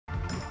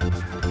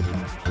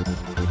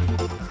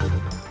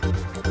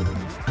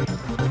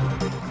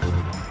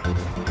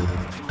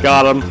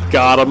Got him,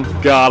 got him,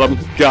 got him,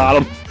 got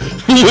him.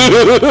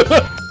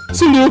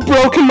 Seem to have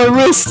broken my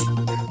wrist.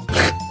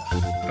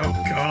 Oh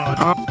god.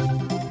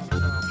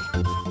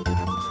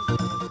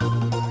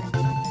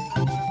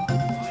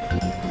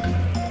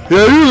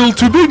 Yeah, you're a little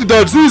too big to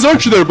dodge these,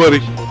 aren't you there, buddy?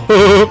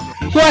 What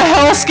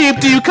hellscape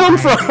do you come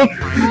from?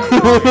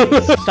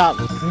 Stop.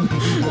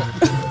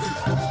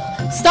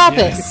 Stop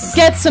it!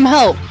 Get some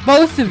help,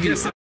 both of you.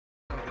 So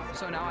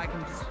now I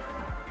can just...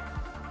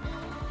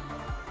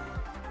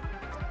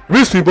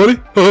 Missed me, buddy.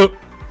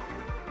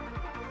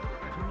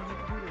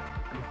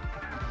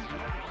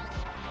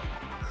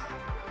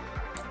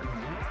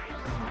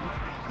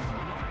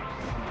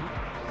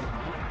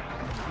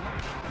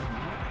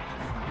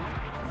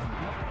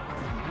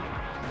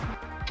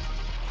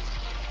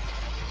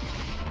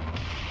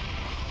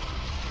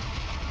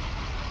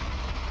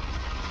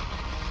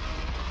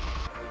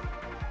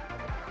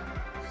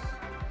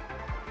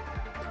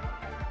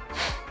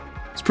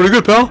 It's pretty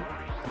good, pal.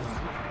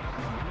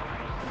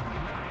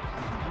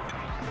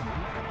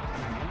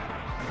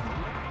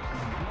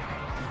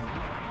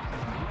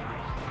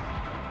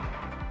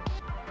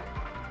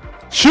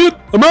 Shit,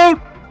 I'm out.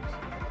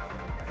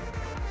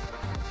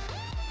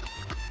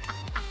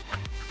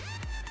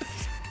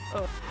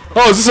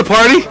 Oh, is this a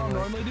party? What I'll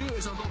normally do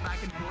is I'll go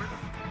back and forth.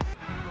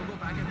 I'll go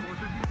back and forth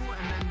with people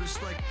and then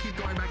just like keep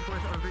going back and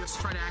forth or just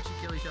try to actually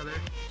kill each other.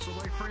 So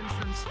like for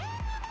instance,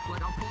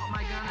 like I'll pull out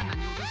my gun and then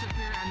you'll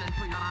disappear and then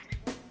put your gun on.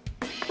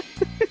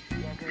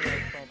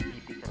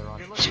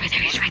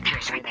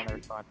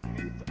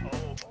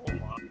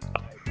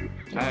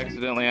 I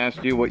accidentally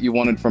asked you what you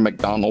wanted from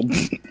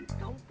McDonald's.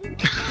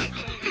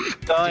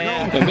 Oh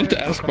yeah. I meant to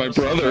ask my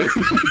brother.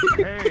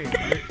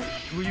 Hey,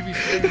 will you be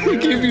saying He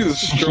gave you the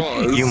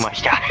straws. You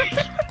must die.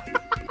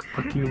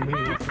 Fuck you, me.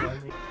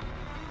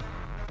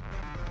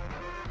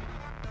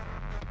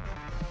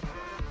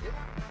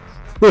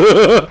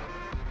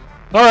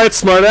 Alright,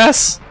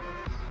 smartass.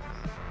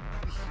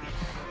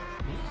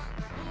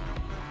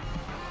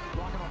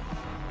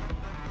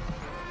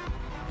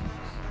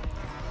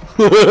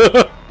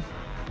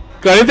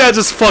 God, ain't that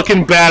just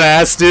fucking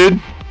badass,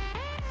 dude?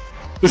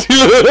 He's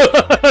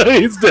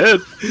dead.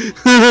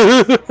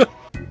 And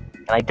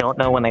I don't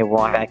know when they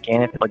walk back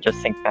in if they'll just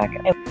sink back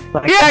in.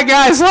 Like, Yeah,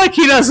 guys, like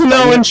he doesn't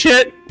know and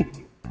shit.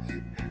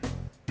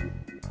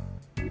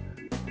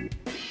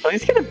 at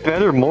least get a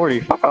better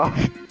Morty. Fuck off.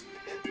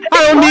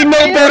 I don't need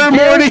no better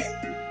Morty.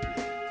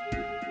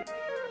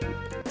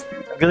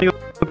 I'm gonna go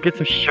get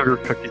some sugar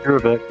cookies real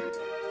bit.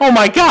 Oh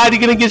my god, you're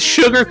gonna get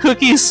sugar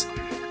cookies?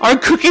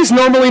 Aren't cookies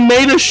normally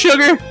made of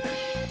sugar?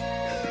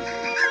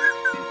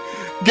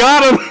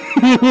 Got him!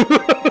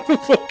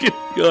 Fucking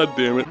god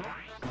damn it.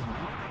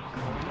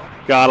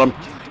 Got him.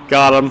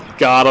 Got him.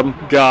 Got him.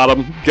 Got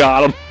him.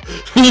 Got him.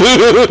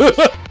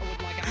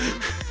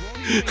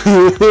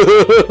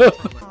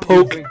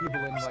 Poke.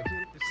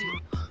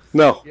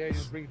 No.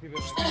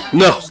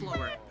 No.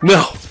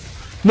 No.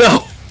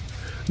 No.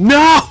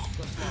 No.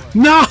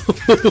 No.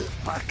 You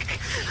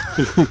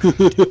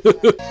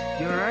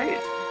alright?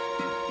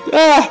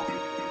 Ah!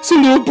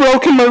 Seem to have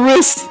broken my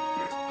wrist.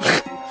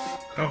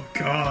 Oh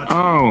god.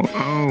 Oh.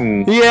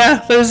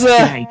 Yeah, there's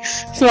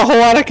not a whole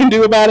lot I can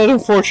do about it,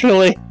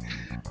 unfortunately.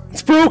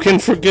 It's broken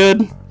for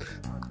good.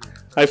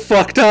 I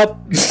fucked up.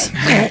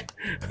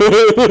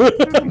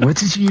 What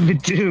did you even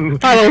do?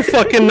 I don't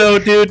fucking know,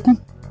 dude.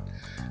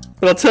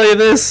 But I'll tell you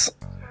this.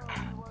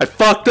 I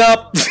fucked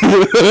up.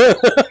 Yeah,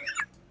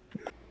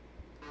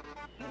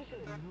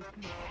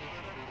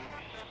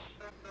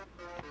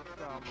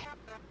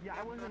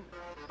 I wasn't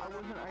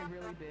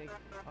really big.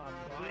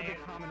 Really big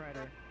common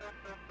writer.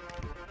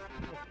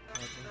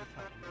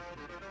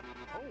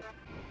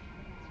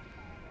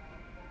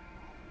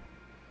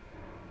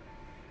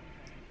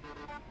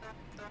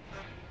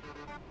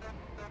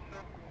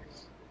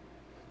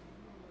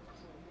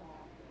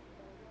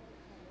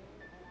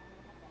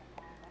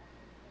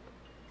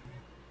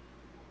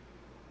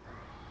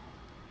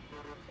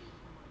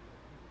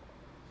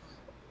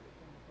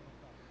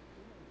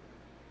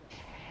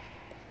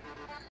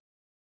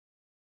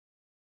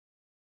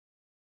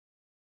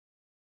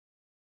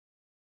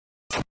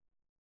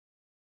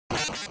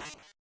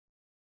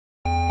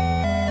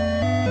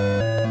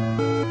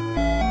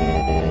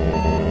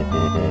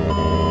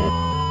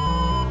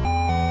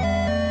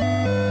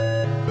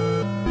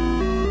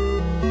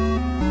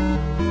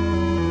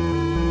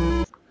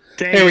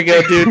 Here we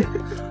go, dude. I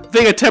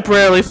think I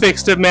temporarily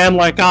fixed it, man.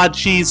 Like, odd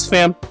cheese,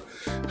 fam.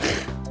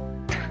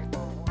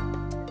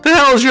 The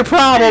hell is your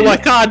problem?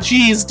 Like, odd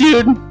cheese,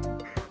 dude.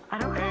 And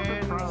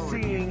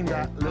seeing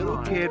that little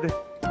kid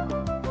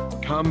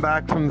come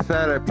back from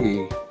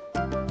therapy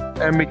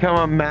and become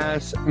a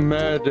mass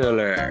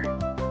murderer.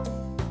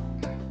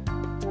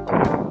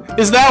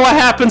 Is that what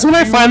happens when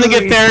I finally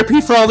get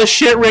therapy for all the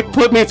shit Rick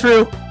put me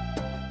through?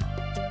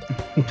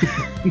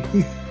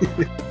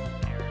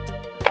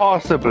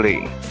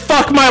 Possibly.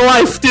 Fuck my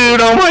life,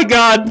 dude. Oh my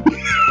god.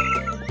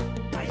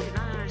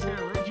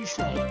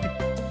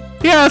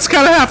 Yeah, that's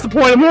kind of half the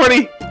point of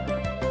Morty.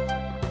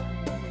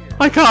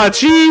 My god,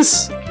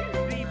 jeez.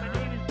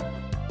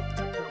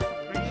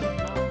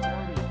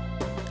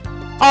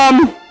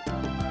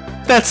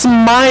 That's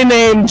my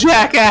name,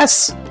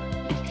 jackass.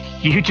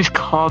 You just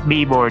called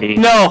me Morty.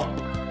 No,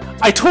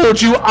 I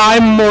told you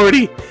I'm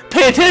Morty.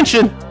 Pay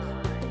attention.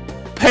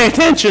 Pay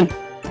attention.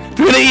 If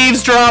you're gonna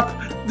eavesdrop,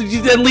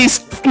 you at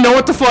least know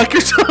what the fuck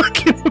you're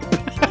talking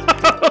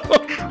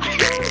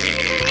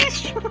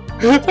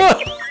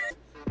about.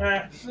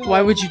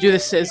 Why would you do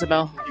this to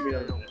Isabel?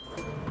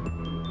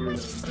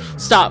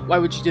 Stop. Why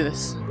would you do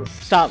this?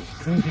 Stop.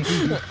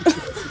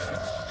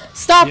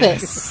 Stop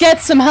it.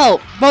 Get some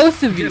help.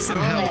 Both of you. Get some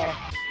help.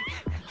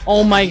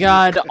 Oh my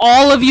god.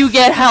 All of you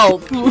get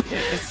help.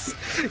 Yes.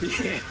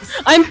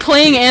 I'm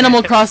playing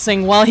Animal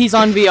Crossing while he's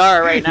on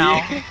VR right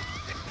now.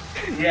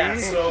 Yeah,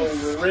 so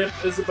rip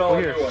Isabel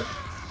a new one.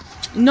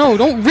 No,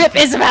 don't rip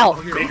Isabel!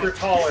 Make her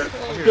taller.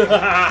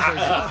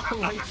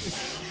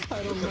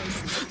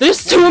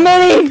 There's too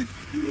many!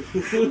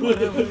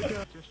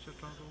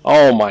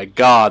 Oh my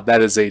god,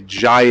 that is a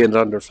giant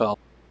Underfell.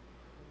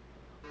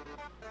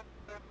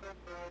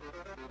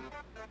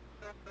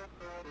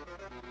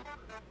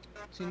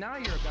 See, now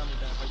you're a gummy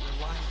bear, but you're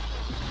lying.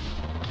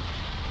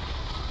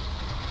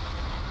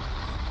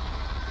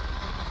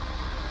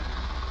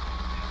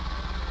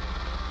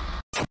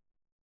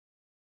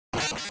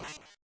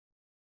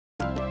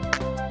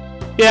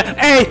 Yeah,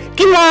 hey,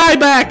 give my eye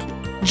back!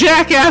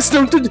 Jackass,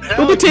 don't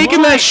be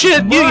taking that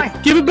shit!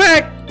 Give it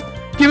back!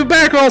 Give it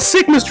back or I'll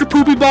sick Mr.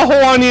 Poopy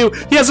Butthole on you!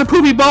 He has a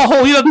poopy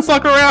butthole, he doesn't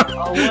fuck around!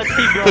 Oh, what's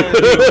he gonna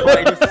do?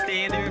 Why just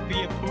stand there and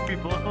be a poopy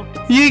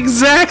butthole?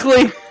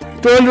 Exactly!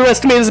 Don't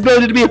underestimate his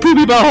ability to be a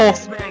poopy butthole!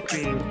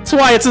 That's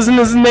why it's in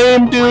his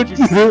name, dude!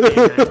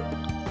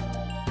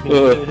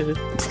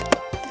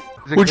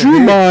 Would you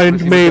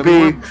mind,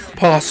 maybe,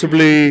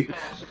 possibly,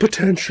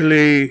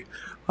 potentially,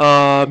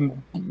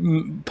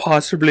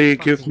 possibly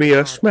give me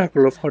a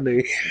smackle of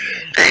honey?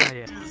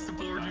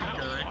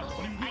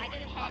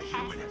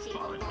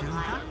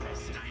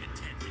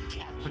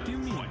 What do you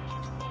mean?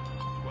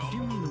 What do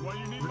you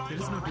mean? There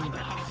is no doing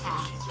that.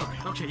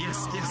 Okay,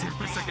 yes, pets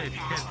are great.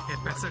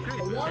 Pets are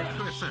great.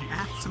 Pets are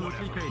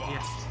absolutely great,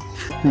 yes.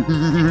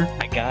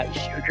 I got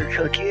sugar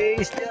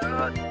cookies,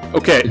 dog.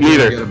 Okay,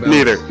 neither.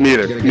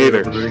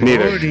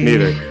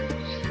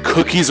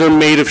 Cookies are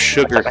made of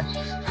sugar.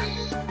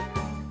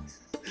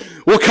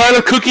 What kind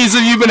of cookies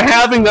have you been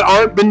having that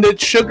aren't been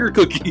sugar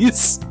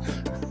cookies?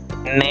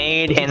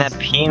 Made in a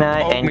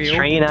peanut and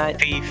tree nut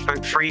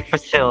free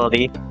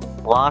facility.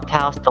 Loft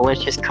house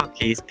delicious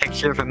cookies.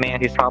 Picture of a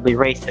man who's probably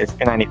racist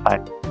for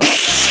 95.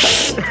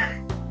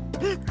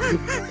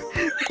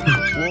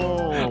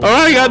 Alright,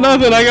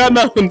 I got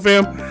nothing,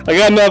 fam. I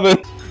got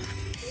nothing.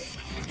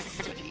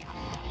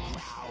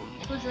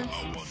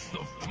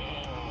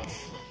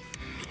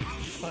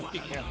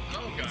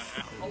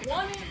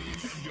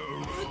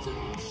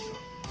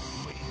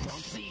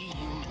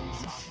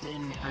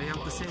 Are you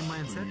of the same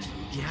mindset?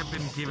 You have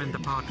been given the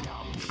power to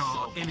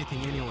draw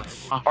anything anyway.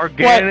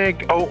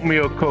 Organic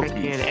oatmeal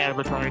cookies.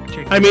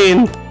 I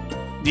mean,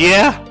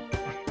 yeah,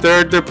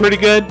 they're pretty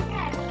good.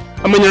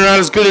 I mean, they're not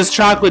as good as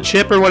chocolate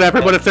chip or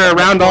whatever, but if they're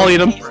around, I'll eat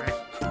them.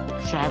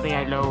 Sadly,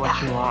 I know what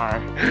you are.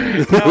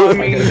 No, I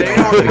mean, they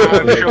don't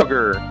have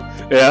sugar.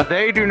 Yeah?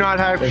 They do not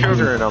have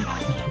sugar in them.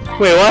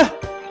 Wait, what?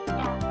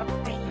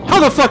 How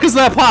the fuck is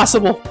that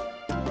possible?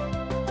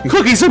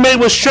 Cookies are made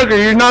with sugar.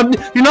 You're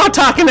not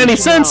talking any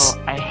sense.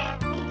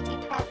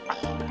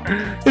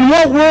 In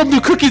what world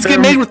do cookies get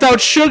made without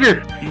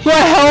sugar? What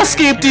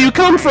hellscape do you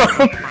come from?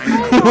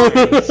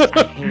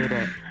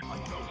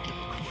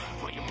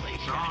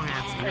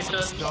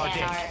 Straw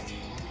dick.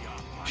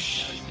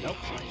 Nope.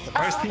 The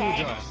first thing you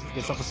draw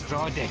is of a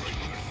straw dick.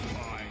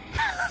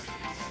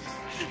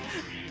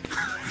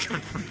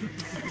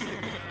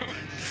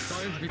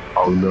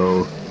 Oh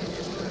no.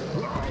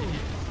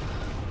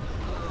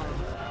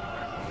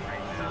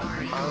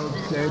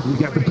 We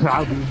got the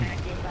problem.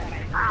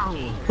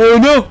 Oh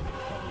no!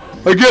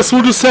 I guess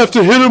we'll just have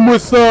to hit him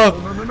with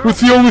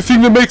the only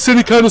thing that makes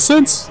any kind of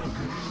sense.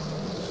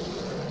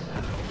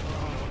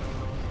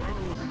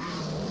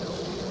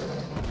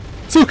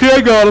 It's okay,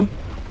 I got him.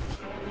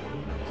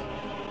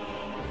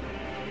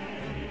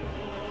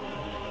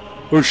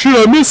 Oh shit,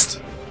 I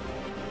missed.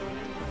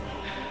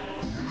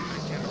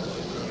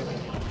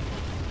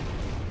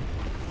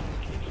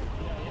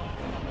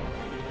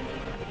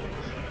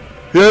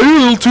 Yeah, you're a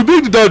little too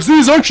big to dodge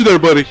these, aren't you there,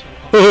 buddy?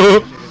 I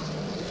shall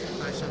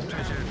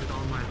treasure it with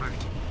all my heart.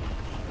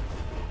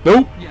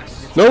 Nope.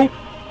 Yes. Nope.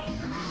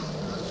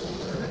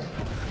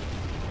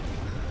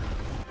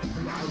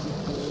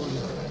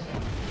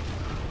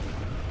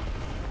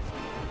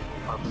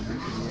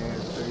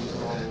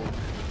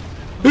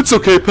 It's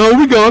okay, pal,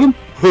 we got him.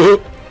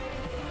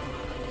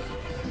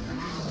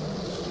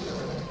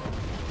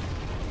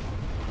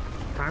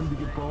 Time to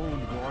get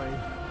boned, boy.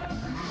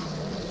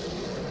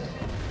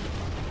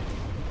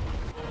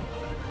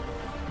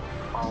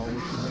 Oh,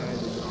 what's the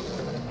matter?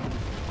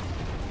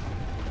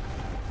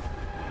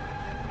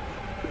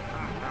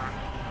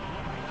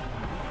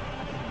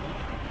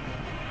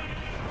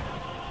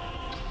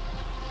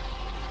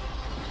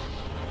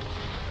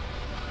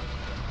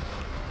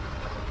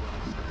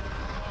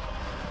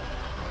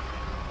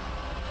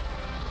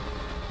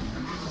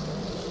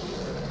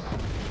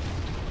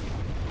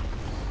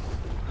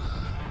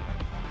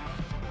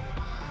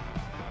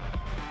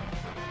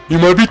 You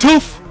might be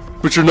tough,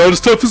 but you're not as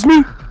tough as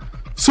me.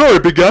 Sorry,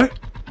 big guy,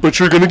 but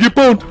you're gonna get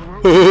boned.